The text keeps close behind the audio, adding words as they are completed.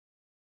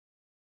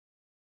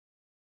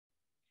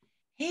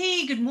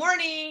Hey, good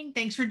morning.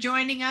 Thanks for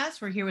joining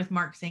us. We're here with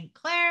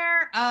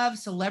Mark.StClair of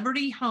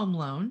Celebrity Home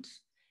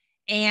Loans,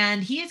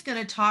 and he is going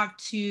to talk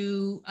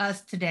to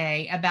us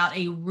today about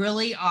a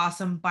really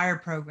awesome buyer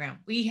program.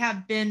 Uh, we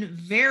have been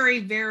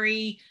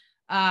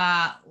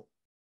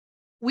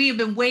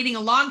waiting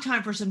a long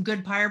time for some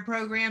good buyer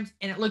programs,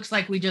 and it looks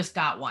like we just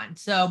got one.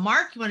 So,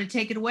 Mark, you want to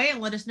take it away and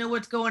let us know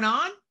what's going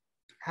on?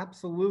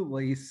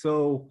 Absolutely.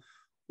 So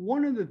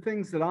one of the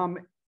things that I'm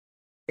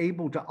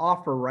able to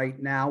offer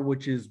right now,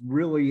 which is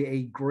really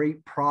a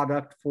great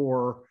product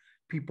for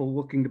people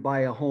looking to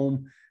buy a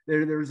home,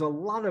 there's a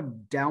lot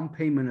of down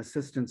payment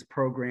assistance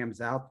programs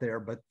out there,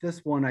 but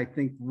this one I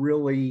think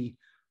really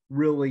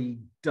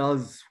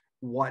does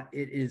what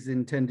it is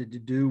intended to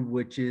do,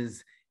 which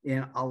is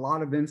in a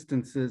lot of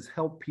instances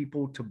help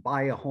people to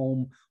buy a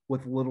home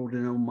with little to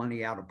no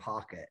money out of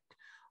pocket.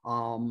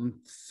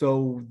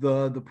 So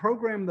the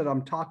program that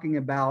I'm talking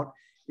about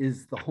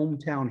is the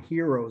Hometown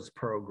Heroes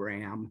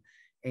program.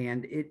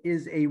 And it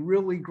is a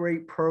really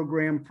great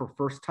program for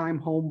first-time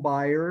home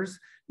buyers.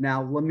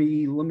 Now, let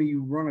me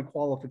run a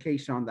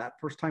qualification on that.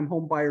 First-time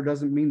home buyer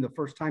doesn't mean the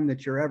first time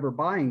that you're ever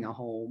buying a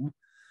home,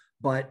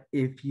 but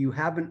if you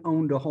haven't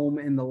owned a home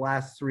in the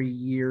last 3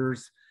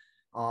 years,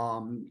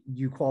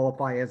 you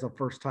qualify as a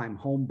first-time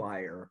home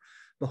buyer.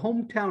 The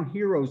Hometown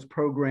Heroes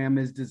program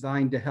is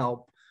designed to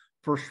help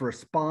first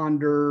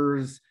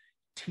responders,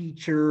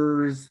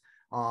 teachers,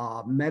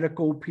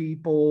 medical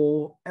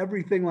people,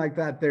 everything like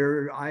that.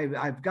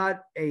 I've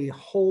got a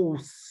whole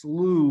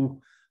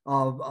slew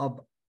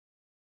of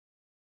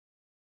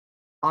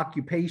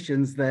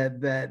occupations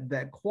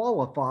that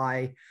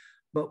qualify.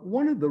 But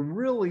one of the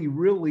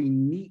really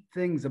neat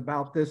things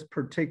about this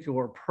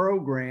particular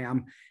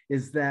program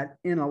is that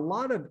in a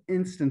lot of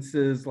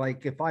instances,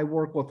 like if I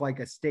work with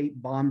like a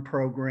state bond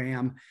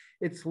program,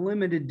 it's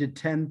limited to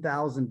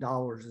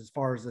 $10,000 as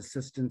far as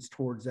assistance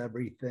towards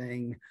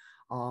everything.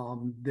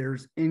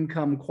 There's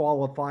income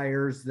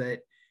qualifiers that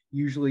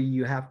usually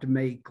you have to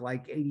make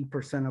like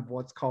 80% of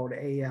what's called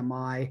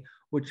AMI,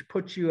 which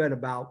puts you at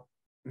about,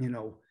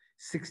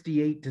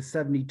 $68,000 to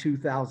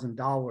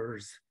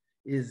 $72,000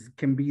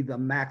 can be the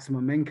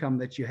maximum income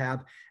that you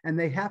have. And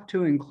they have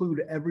to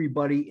include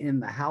everybody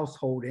in the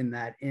household in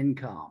that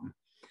income.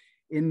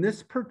 In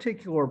this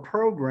particular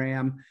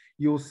program,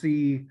 you'll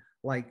see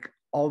like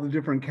all the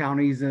different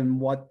counties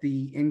and what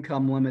the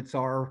income limits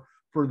are.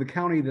 For the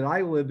county that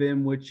I live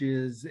in, which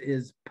is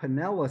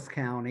Pinellas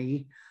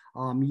County,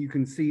 you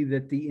can see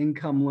that the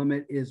income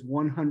limit is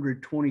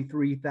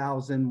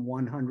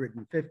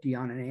 $123,150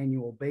 on an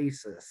annual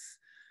basis.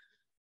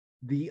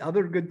 The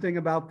other good thing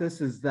about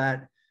this is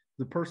that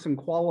the person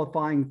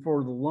qualifying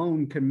for the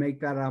loan can make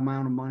that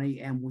amount of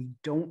money, and we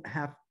don't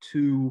have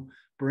to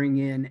bring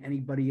in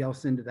anybody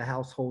else into the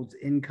household's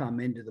income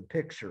into the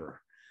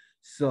picture.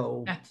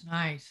 So That's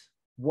nice.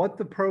 What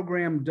the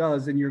program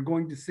does, and you're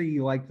going to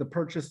see like the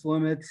purchase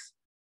limits,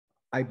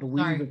 I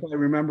believe, if I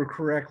remember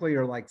correctly,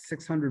 are like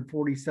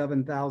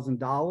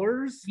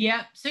 $647,000.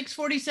 Yep,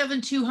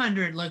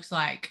 647,200 looks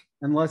like.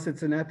 Unless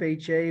it's an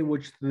FHA,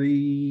 which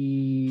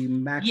the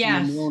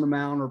maximum loan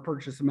amount or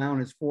purchase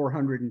amount is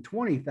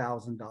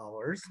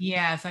 $420,000.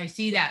 Yes, I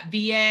see that.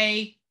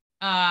 VA,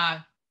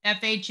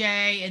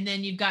 FHA, and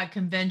then you've got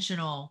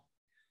conventional.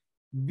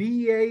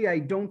 VA, I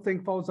don't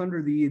think falls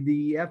under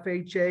the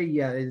FHA.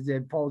 Yeah,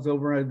 it falls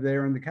over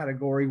there in the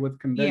category with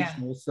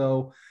conventional.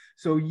 Yeah.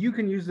 So you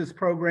can use this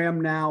program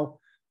now.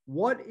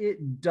 What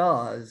it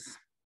does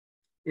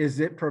is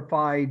it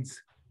provides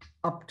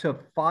up to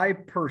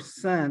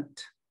 5%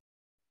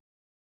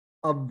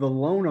 of the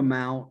loan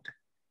amount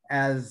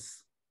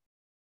as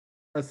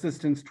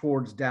assistance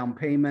towards down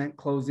payment,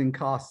 closing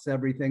costs,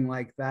 everything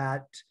like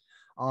that,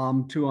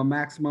 to a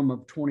maximum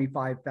of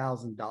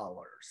 $25,000.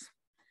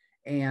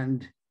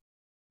 And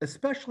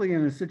especially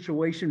in a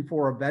situation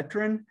for a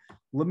veteran,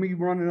 let me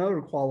run another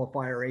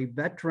qualifier. A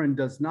veteran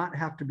does not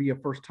have to be a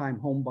first-time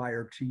home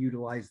buyer to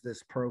utilize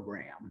this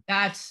program.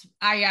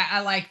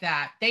 I like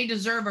that. They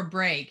deserve a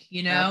break,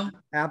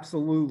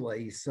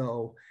 Absolutely.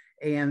 So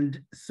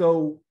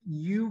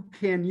you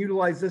can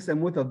utilize this.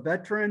 And with a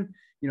veteran,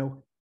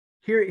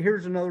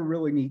 here's another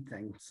really neat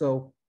thing.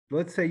 So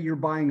let's say you're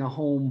buying a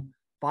home,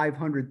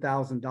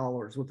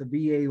 $500,000 with a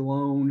VA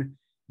loan,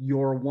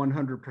 you're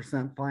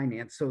 100%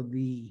 financed. So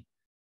the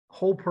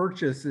whole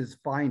purchase is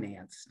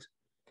financed.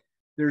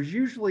 There's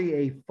usually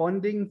a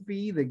funding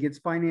fee that gets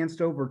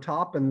financed over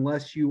top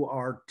unless you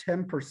are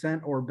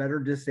 10% or better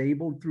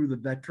disabled through the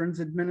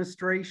Veterans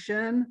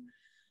Administration.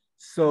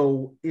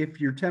 So if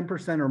you're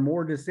 10% or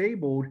more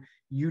disabled,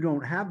 you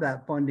don't have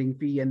that funding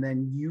fee, and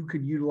then you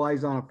could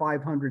utilize on a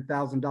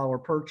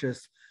 $500,000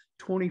 purchase,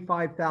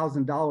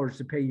 $25,000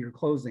 to pay your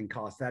closing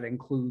costs. That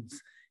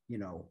includes,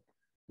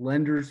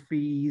 lender's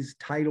fees,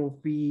 title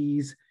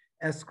fees,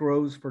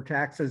 escrows for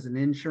taxes and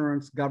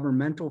insurance,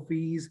 governmental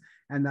fees,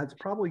 and that's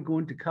probably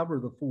going to cover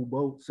the full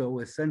boat. So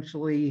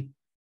essentially,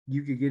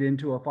 you could get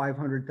into a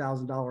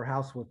 $500,000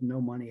 house with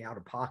no money out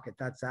of pocket.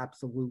 That's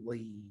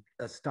absolutely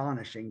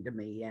astonishing to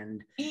me.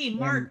 And hey,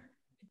 Mark,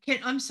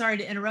 I'm sorry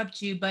to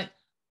interrupt you, but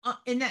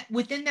in that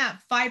within that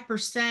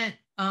 5%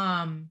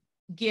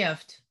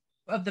 gift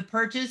of the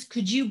purchase,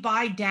 could you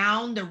buy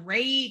down the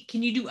rate?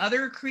 Can you do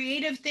other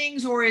creative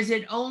things, or is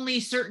it only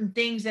certain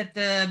things that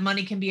the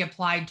money can be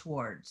applied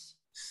towards?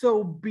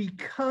 So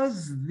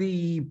because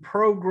the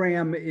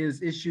program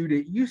is issued,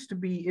 it used to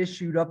be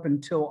issued up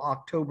until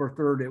October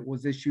 3rd. It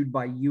was issued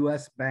by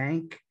US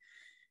Bank.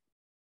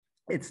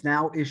 It's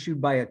now issued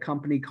by a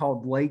company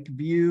called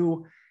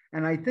Lakeview.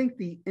 And I think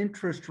the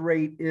interest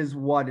rate is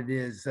what it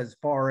is as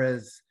far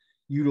as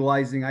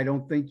utilizing. I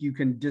don't think you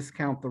can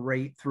discount the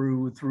rate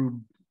through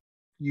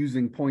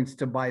using points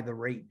to buy the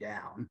rate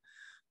down.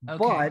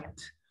 Okay.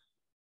 But,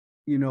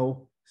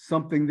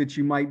 something that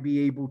you might be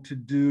able to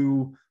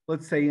do,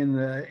 let's say in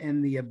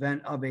the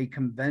event of a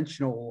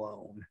conventional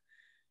loan,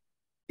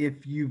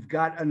 if you've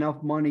got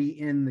enough money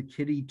in the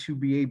kitty to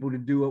be able to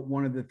do it,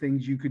 one of the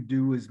things you could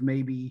do is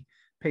maybe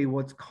pay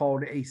what's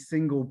called a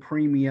single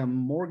premium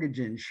mortgage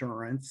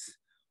insurance,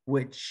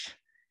 which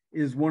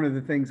is one of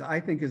the things I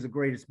think is the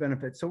greatest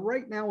benefit. So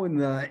right now in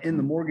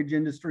the mortgage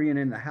industry and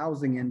in the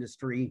housing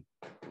industry,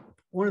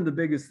 one of the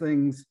biggest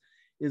things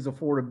is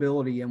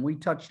affordability. And we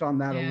touched on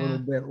that a little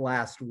bit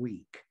last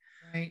week.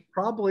 Right.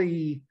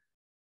 Probably,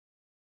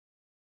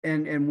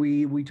 and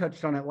we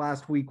touched on it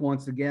last week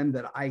once again,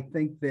 that I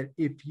think that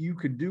if you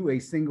could do a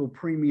single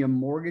premium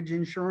mortgage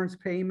insurance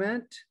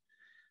payment,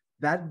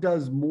 that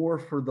does more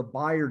for the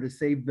buyer to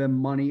save them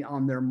money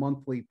on their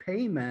monthly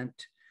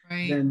payment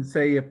than,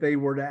 say, if they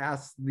were to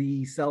ask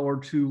the seller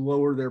to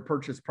lower their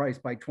purchase price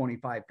by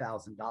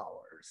 $25,000.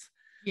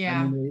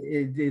 Yeah. I mean,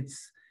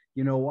 it's,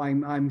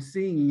 I'm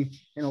seeing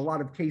in a lot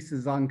of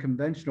cases on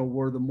conventional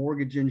where the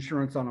mortgage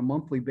insurance on a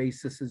monthly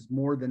basis is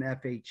more than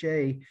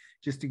FHA.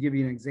 Just to give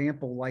you an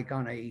example, like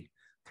on a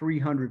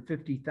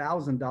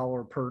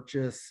 $350,000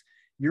 purchase,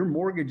 your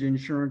mortgage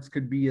insurance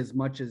could be as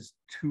much as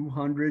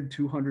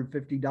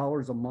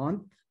 $250 a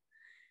month.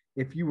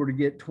 If you were to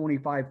get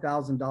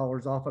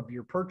 $25,000 off of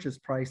your purchase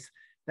price,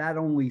 that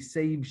only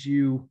saves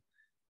you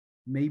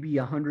maybe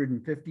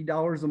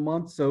 $150 a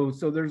month. So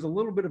there's a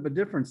little bit of a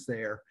difference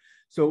there.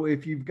 So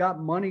if you've got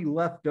money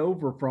left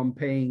over from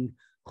paying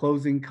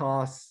closing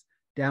costs,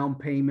 down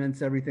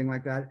payments, everything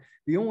like that,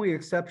 the only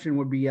exception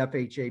would be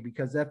FHA,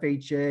 because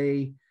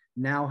FHA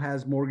now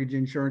has mortgage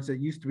insurance. It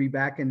used to be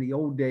back in the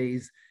old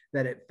days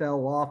that it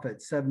fell off at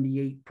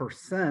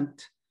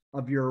 78%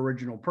 of your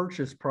original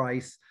purchase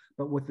price.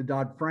 But with the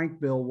Dodd-Frank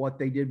bill, what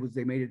they did was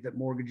they made it that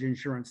mortgage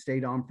insurance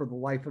stayed on for the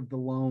life of the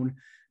loan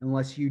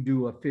unless you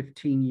do a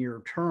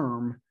 15-year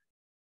term.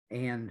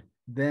 And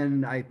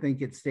then I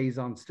think it stays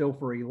on still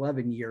for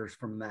 11 years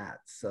from that.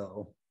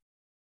 So,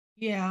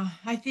 yeah,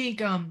 I think,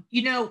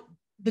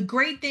 the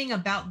great thing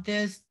about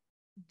this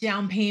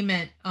down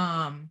payment,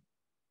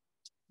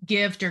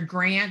 gift or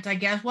grant, I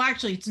guess. Well,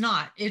 actually it's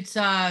not. It's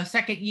a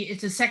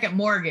second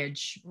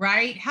mortgage,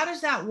 right? How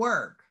does that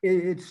work?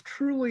 it's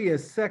truly a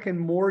second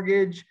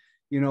mortgage.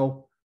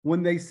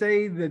 When they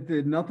say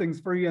that nothing's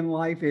free in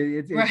life,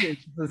 Right.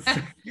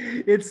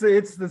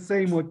 it's the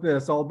same with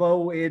this.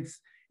 Although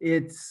it's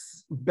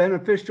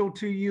beneficial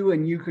to you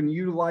and you can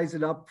utilize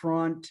it up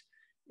front,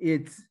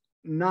 it's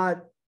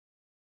not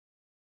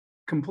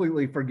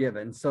completely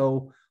forgiven.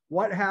 So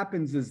what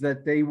happens is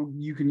that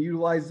you can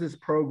utilize this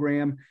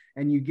program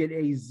and you get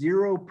a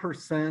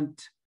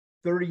 0%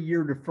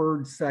 30-year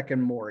deferred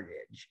second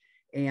mortgage.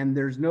 And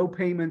there's no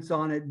payments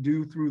on it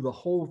due through the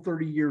whole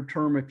 30-year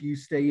term if you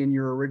stay in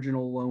your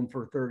original loan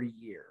for 30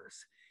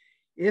 years.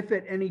 If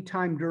at any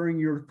time during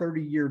your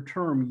 30-year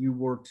term you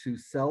were to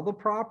sell the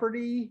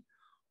property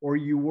or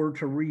you were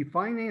to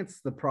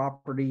refinance the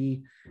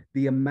property,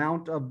 the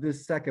amount of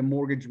this second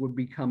mortgage would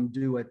become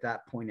due at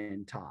that point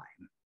in time.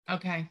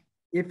 Okay.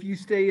 If you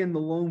stay in the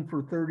loan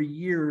for 30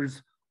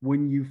 years,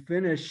 when you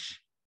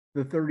finish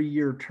the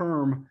 30-year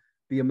term,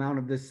 the amount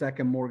of this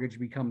second mortgage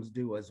becomes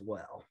due as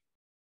well.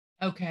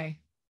 Okay.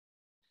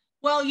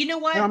 Well, you know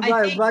what? And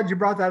I'm glad you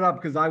brought that up,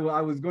 because I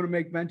was going to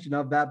make mention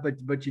of that,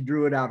 but you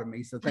drew it out of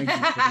me. So thank you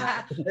for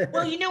that.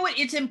 Well, you know what?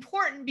 It's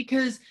important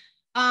because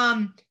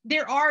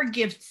there are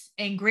gifts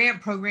and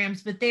grant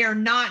programs, but they are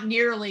not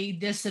nearly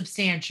this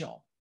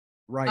substantial.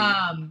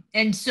 Right.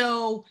 And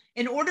so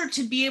in order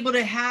to be able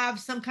to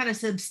have some kind of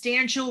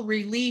substantial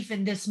relief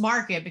in this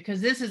market, because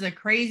this is a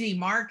crazy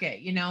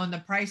market, and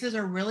the prices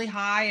are really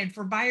high, and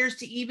for buyers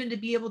to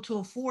be able to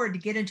afford to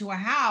get into a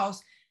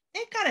house,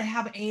 they've got to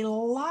have a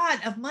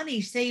lot of money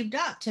saved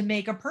up to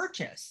make a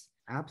purchase.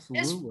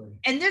 Absolutely.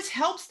 This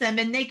helps them,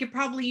 and they could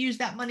probably use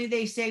that money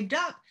they saved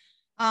up.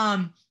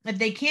 If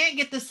they can't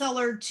get the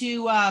seller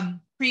to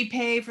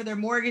prepay for their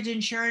mortgage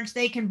insurance,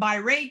 they can buy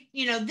rate.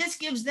 This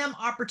gives them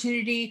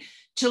opportunity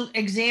to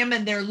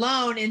examine their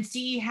loan and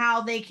see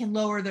how they can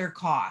lower their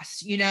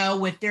costs,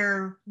 with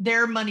their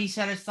money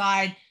set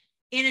aside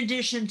in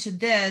addition to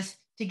this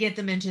to get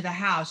them into the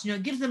house.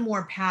 It gives them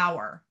more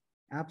power.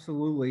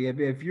 Absolutely.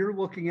 If you're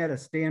looking at a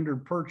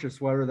standard purchase,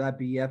 whether that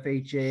be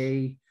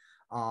FHA,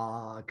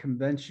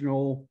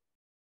 conventional,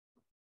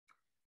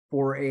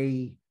 for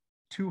a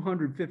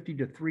 $250,000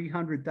 to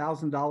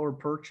 $300,000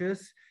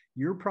 purchase,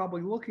 you're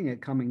probably looking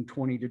at coming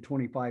 $20,000 to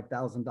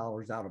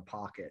 $25,000 out of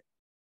pocket.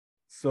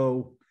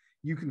 So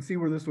you can see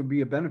where this would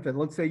be a benefit.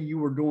 Let's say you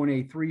were doing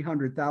a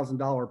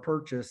 $300,000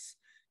 purchase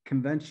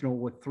conventional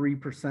with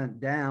 3%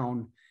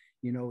 down.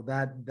 You know,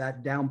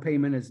 that down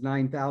payment is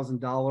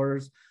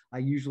 $9,000. I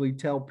usually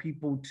tell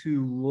people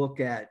to look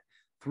at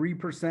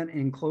 3%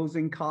 in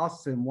closing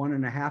costs and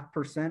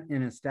 1.5%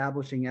 in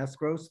establishing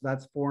escrow. So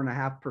that's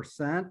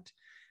 4.5%.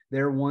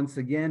 There, once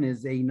again,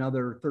 is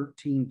another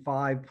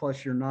 13.5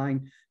 plus your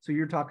 9. So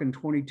you're talking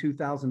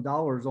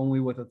 $22,000 only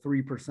with a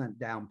 3%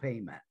 down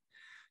payment.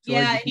 So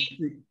Yeah.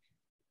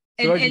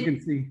 as you can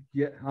see,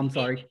 yeah, I'm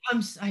sorry.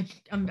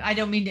 I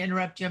don't mean to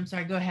interrupt you. I'm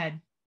sorry. Go ahead.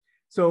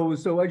 So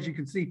as you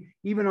can see,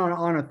 even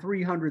on a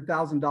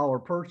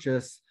 $300,000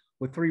 purchase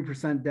with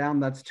 3% down,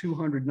 that's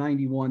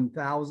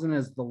 $291,000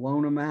 as the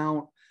loan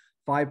amount.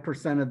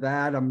 5% of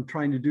that, I'm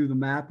trying to do the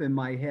math in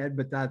my head,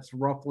 but that's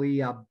roughly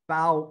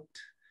about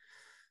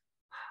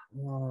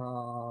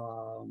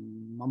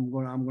I'm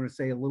going to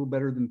say a little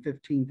better than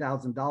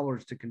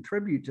 $15,000 to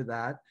contribute to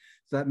that.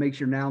 So that makes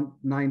your now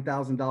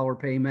 $9,000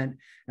 payment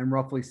and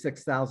roughly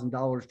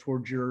 $6,000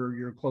 towards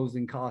your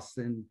closing costs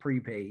and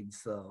prepaid.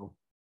 So.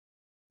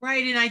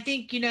 Right. And I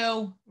think,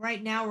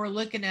 right now we're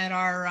looking at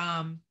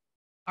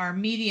our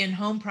median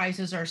home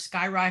prices are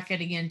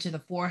skyrocketing into the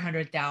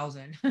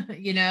 400,000,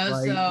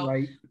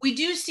 Right. We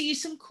do see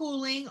some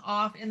cooling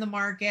off in the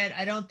market.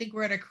 I don't think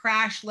we're at a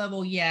crash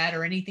level yet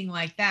or anything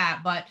like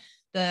that, but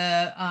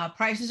the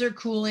prices are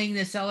cooling.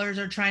 The sellers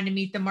are trying to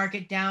meet the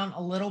market down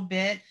a little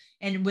bit.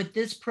 And with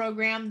this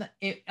program,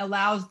 it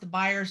allows the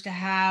buyers to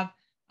have,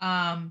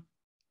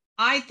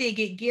 I think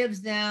it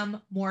gives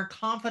them more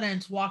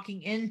confidence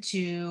walking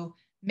into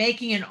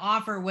making an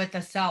offer with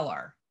a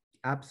seller.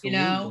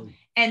 Absolutely.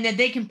 And that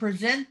they can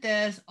present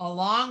this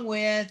along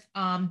with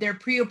their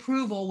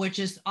pre-approval, which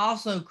is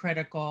also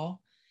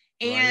critical.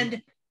 And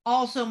right.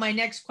 Also, my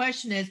next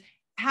question is,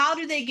 how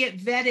do they get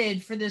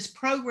vetted for this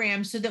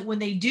program so that when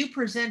they do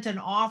present an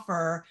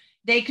offer,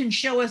 they can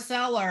show a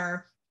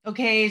seller,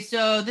 okay,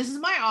 so this is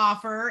my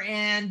offer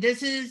and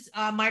this is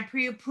my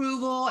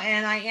pre-approval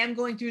and I am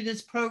going through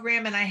this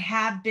program and I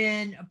have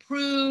been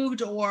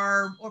approved,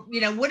 or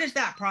what is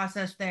that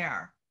process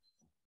there?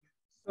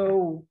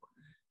 So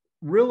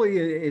really,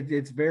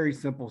 it's very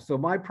simple. So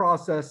my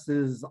process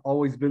has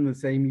always been the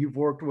same. You've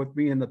worked with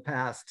me in the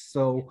past.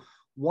 So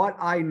what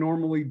I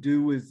normally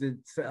do is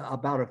it's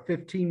about a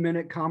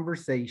 15-minute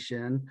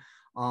conversation.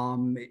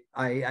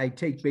 I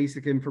take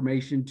basic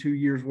information, 2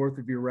 years worth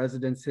of your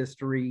residence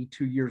history,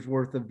 2 years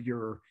worth of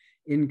your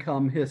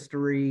income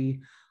history,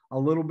 a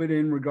little bit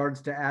in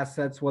regards to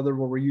assets, whether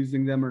we're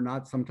using them or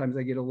not. Sometimes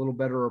I get a little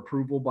better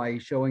approval by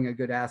showing a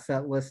good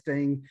asset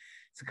listing.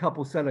 It's a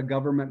couple set of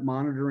government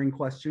monitoring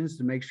questions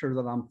to make sure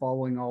that I'm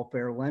following all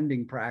fair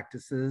lending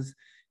practices,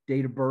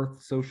 date of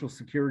birth, social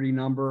security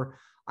number.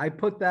 I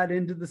put that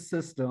into the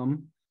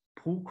system,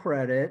 pull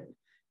credit,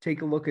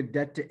 take a look at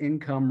debt to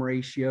income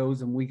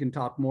ratios, and we can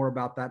talk more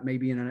about that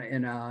maybe in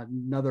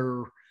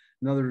another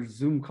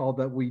Zoom call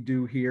that we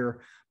do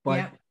here. But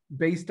yep.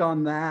 Based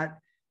on that,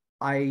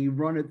 I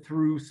run it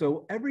through.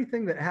 So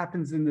everything that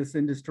happens in this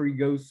industry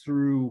goes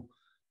through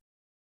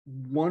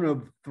one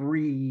of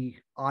 3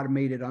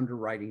 automated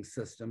underwriting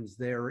systems.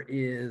 There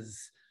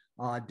is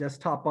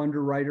Desktop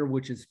Underwriter,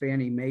 which is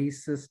Fannie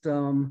Mae's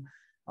system.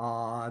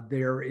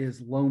 There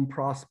is Loan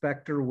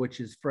Prospector, which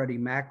is Freddie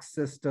Mac's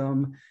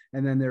system.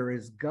 And then there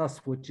is GUS,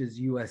 which is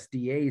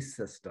USDA's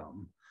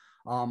system.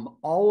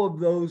 All of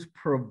those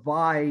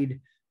provide,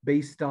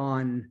 based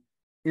on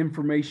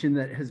information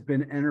that has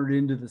been entered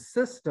into the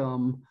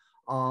system,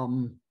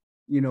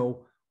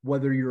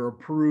 whether you're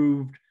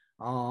approved.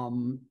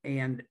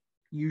 And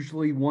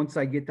usually once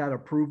I get that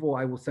approval,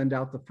 I will send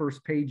out the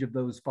first page of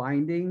those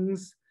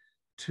findings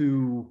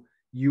to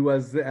you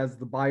as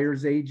the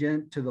buyer's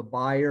agent, to the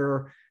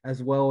buyer,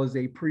 as well as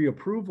a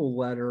pre-approval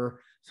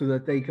letter so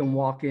that they can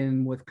walk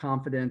in with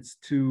confidence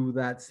to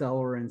that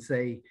seller and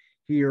say,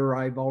 here,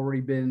 I've already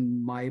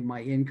been,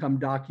 my income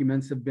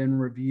documents have been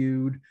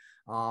reviewed.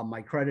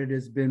 My credit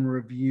has been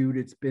reviewed.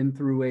 It's been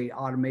through a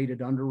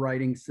automated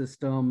underwriting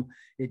system.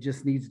 It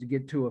just needs to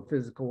get to a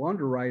physical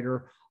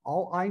underwriter.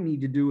 All I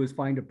need to do is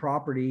find a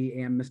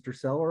property, and Mr.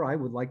 Seller, I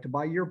would like to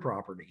buy your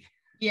property.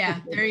 Yeah,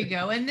 there you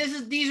go. And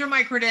these are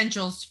my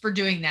credentials for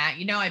doing that.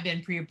 I've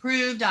been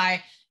pre-approved.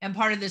 I am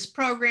part of this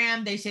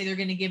program. They say they're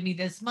going to give me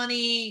this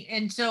money.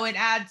 And so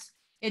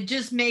it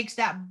just makes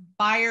that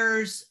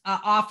buyer's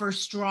offer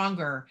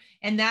stronger.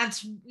 And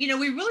that's, we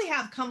really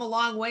have come a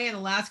long way in the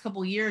last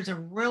couple of years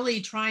of really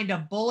trying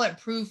to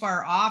bulletproof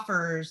our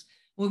offers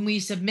when we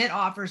submit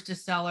offers to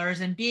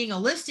sellers. And being a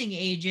listing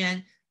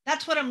agent,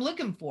 that's what I'm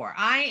looking for.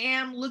 I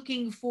am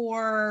looking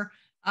for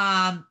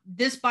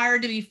this buyer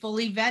to be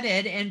fully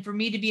vetted and for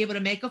me to be able to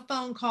make a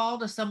phone call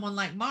to someone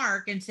like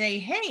Mark and say,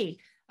 hey,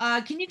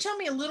 can you tell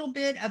me a little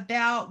bit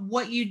about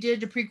what you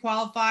did to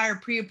pre-qualify or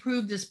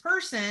pre-approve this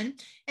person?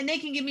 And they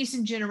can give me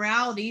some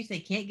generalities. They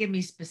can't give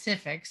me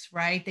specifics,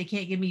 right? They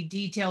can't give me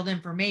detailed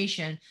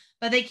information,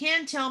 but they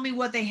can tell me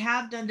what they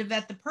have done to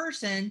vet the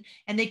person,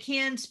 and they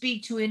can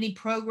speak to any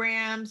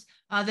programs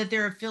that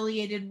they're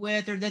affiliated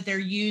with or that they're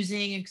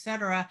using,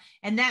 etc.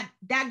 And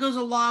that goes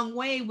a long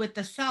way with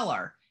the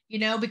seller,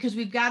 because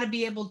we've got to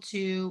be able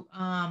to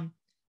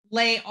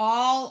lay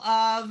all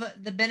of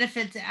the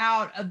benefits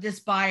out of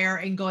this buyer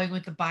and going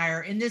with the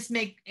buyer. And this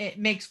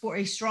makes for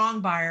a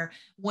strong buyer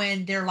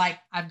when they're like,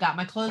 I've got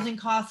my closing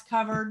costs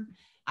covered,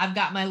 I've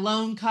got my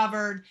loan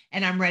covered,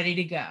 and I'm ready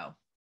to go.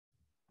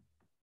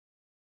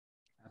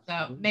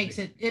 So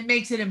it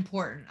makes it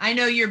important. I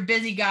know you're a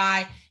busy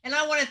guy, and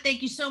I want to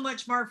thank you so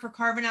much, Mark, for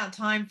carving out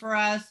time for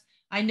us.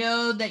 I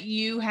know that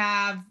you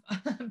have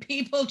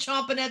people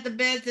chomping at the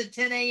bits at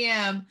 10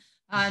 a.m.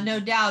 No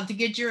doubt, to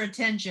get your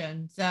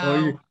attention. So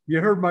well, you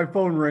heard my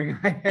phone ring.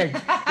 I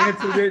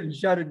answered it and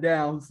shut it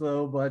down.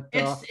 So, but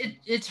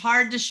it's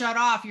hard to shut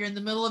off. You're in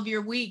the middle of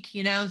your week,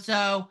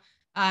 so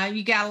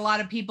you got a lot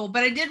of people.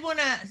 But I did want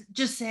to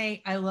just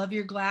say I love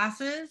your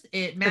glasses.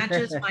 It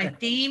matches my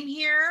theme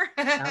here.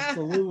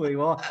 Absolutely.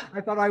 Well,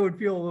 I thought I would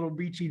feel a little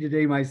beachy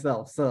today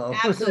myself. So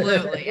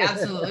absolutely,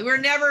 absolutely. We're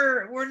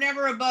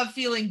never above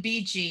feeling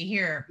beachy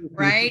here,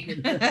 right?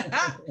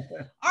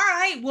 All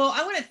right. Well,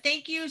 I want to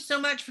thank you so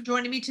much for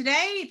joining me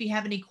today. If you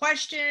have any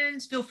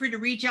questions, feel free to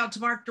reach out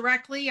to Mark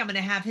directly. I'm going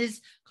to have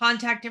his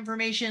contact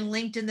information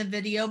linked in the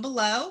video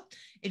below.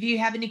 If you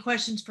have any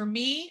questions for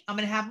me, I'm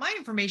going to have my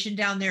information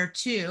down there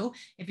too.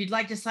 If you'd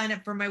like to sign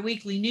up for my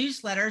weekly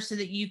newsletter so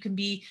that you can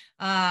be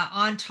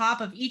on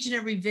top of each and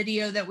every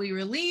video that we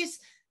release,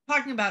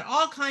 talking about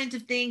all kinds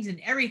of things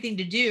and everything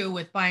to do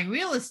with buying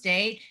real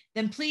estate,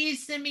 then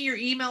please send me your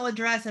email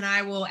address and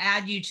I will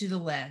add you to the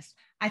list.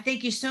 I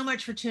thank you so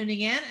much for tuning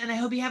in, and I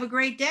hope you have a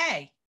great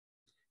day.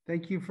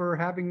 Thank you for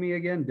having me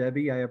again,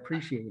 Debbie. I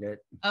appreciate it.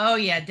 Oh,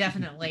 yeah,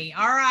 definitely.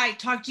 All right.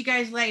 Talk to you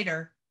guys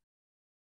later.